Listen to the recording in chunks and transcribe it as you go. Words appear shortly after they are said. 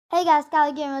Hey guys,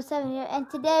 SkylerGamer07 here, and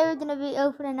today we're going to be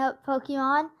opening up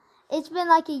Pokemon. It's been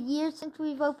like a year since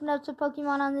we've opened up some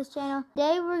Pokemon on this channel.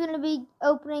 Today we're going to be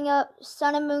opening up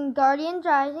Sun and Moon Guardians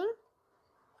Rising,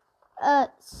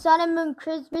 Sun and Moon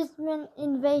Christmas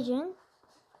Invasion,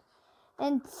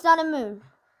 and Sun and Moon.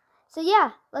 So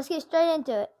yeah, let's get straight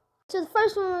into it. So the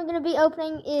first one we're going to be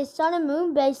opening is Sun and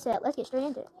Moon base set. Let's get straight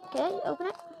into it. Okay, open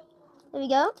it. There we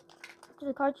go. To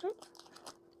the card trick.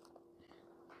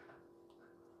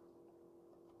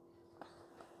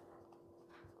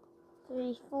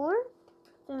 Three, four.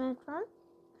 Front.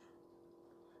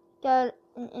 Got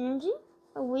an energy,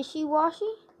 a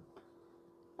wishy-washy,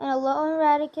 and a low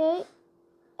eradicate,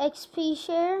 XP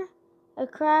share, a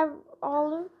crab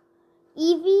olive,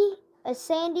 Eevee, a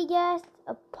sandy gas,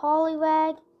 a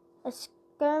poliwag, a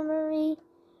skirmery,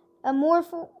 a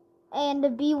morphle, and a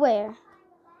beware.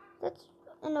 That's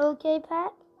an okay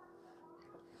pack.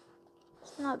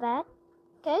 It's not bad.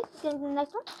 Okay, let's get into the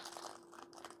next one.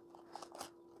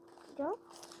 Go.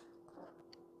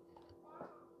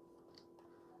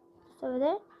 Just over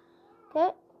there.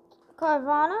 Okay.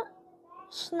 Carvana,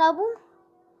 Snubble,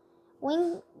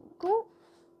 Winkle,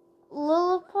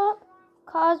 Lillipup,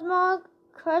 Cosmog,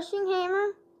 Crushing Hammer,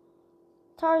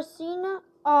 Tarcina.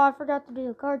 Oh, I forgot to do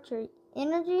a card trick.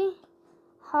 Energy,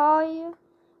 Hoyu,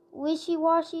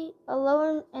 Wishy-Washy,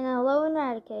 and a low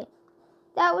eradicate.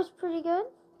 That was pretty good.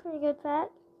 Pretty good pack.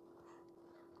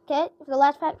 Okay, for the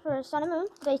last pack for Sun and Moon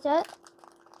base set.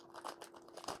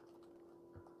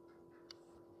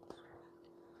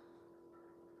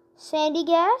 Sandy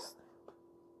Gas,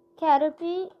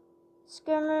 Caterpie,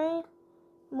 Skirmery,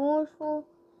 Morphle,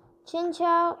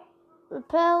 Chinchou,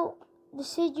 Repel,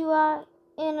 Decidueye,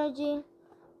 Energy,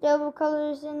 Double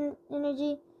Colors in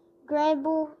Energy,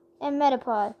 Granbull, and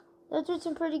Metapod. Those are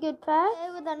some pretty good packs.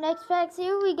 Okay, with our next packs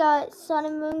here, we got Sun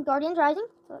and Moon Guardians Rising.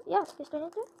 So yeah, let's get straight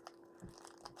into it.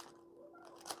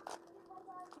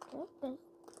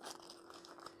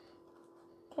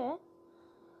 Okay.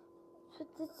 Put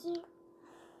this here.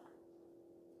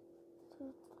 2,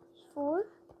 3, 4.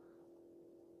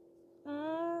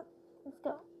 And let's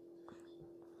go.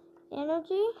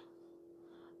 Energy,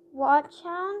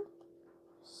 Watchhound,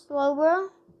 Slowbro,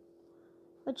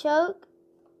 Machoke,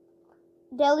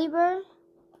 Delibird,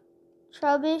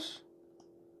 Trubbish,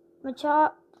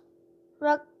 Machop,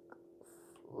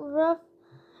 Ruff,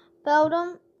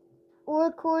 Beldum,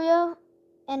 Oricorio,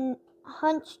 and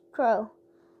Hunch Crow.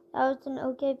 That was an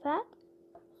okay pack.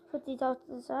 Put these off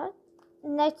to the side.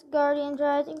 Next Guardians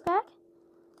Rising pack.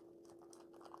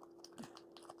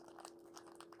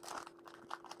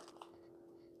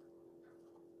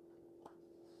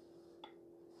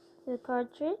 The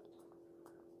card trick.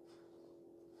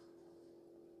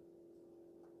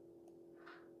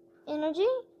 Energy,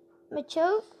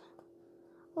 Machoke,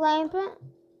 Lampent,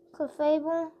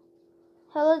 Clefable,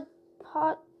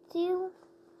 Helipotile,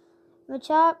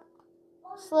 Machop,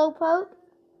 Slowpoke,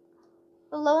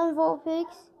 Alolan Vulpix,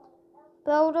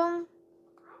 Beldum,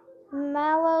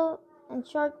 Mallow, and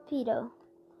Sharpedo.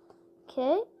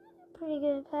 Okay, pretty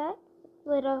good pack.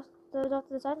 Laid off those off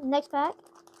to the side. Next pack.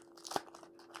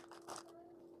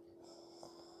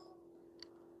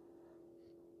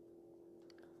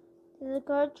 This is a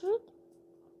card trick.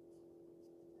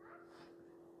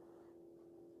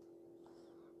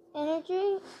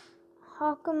 Energy,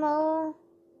 Hawkmow,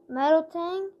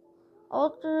 Metaltang,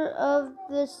 Altar of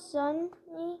the Sunny,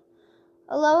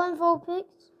 Alolan Vulpix,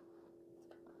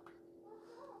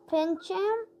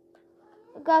 Pincham,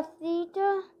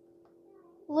 Gothita,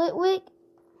 Litwick,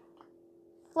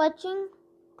 Fletching,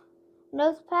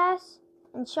 Nosepass,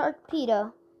 and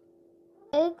Sharpedo.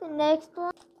 Okay, the next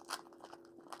one.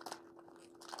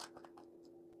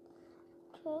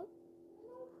 Okay.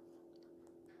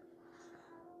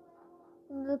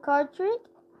 The card trick.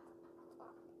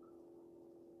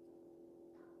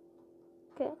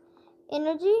 Okay.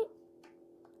 Energy,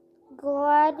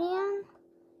 Gladion,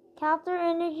 Counter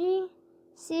Energy,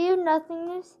 Seal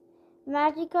Nothingness,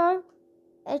 Magikarp,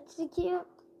 Execute,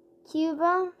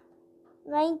 Cubone,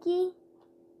 Mankey,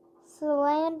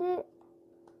 Salandit,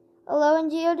 Alolan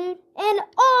Geodude, and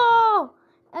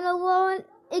an Alolan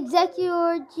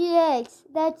Executor GX.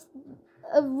 That's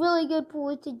a really good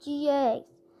pull to GX.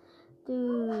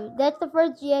 Dude, that's the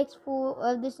first GX pull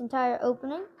of this entire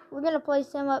opening. We're going to place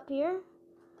them up here.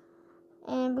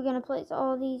 And we're going to place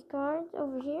all these cards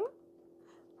over here.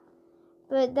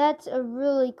 But that's a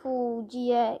really cool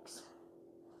GX.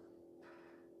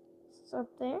 It's up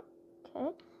there.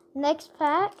 Okay. Next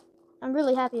pack. I'm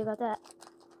really happy about that.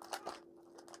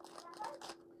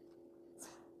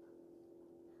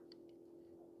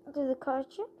 Do the card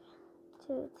trick.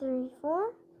 2, 3,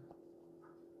 4.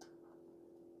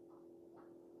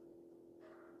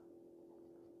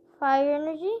 Fire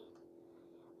Energy.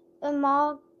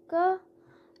 Imaga,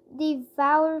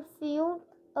 Devour Field.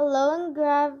 Alone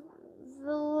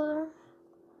Graveler.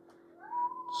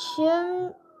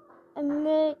 Chimicho.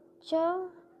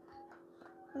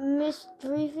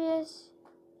 Mischievous.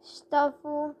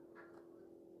 Stuffle.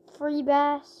 Free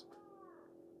Bass.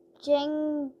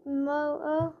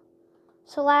 Jangmo.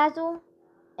 Salazzle.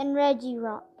 And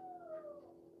Regirock.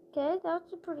 Okay,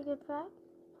 that's a pretty good pack.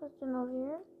 Put them over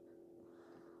here.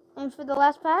 And for the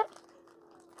last pack,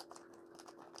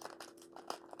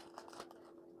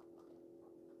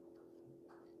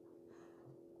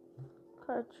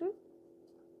 Cartridge,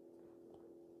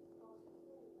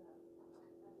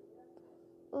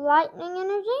 Lightning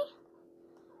Energy,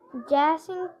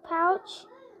 Jassing Pouch,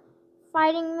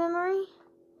 Fighting Memory,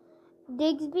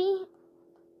 Digsby,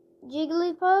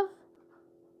 Jigglypuff,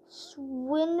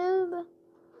 Swinoob,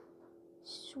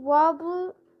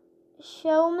 Swablu,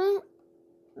 Showman,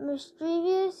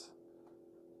 Mischievous,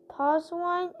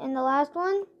 Poswine, and the last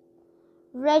one,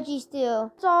 Registeel.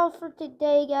 That's all for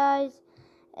today, guys.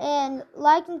 And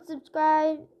like and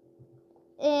subscribe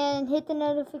and hit the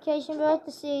notification bell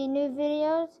to see new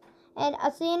videos. And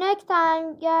I'll see you next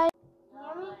time, guys.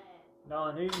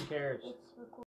 No, who cares? It's recording.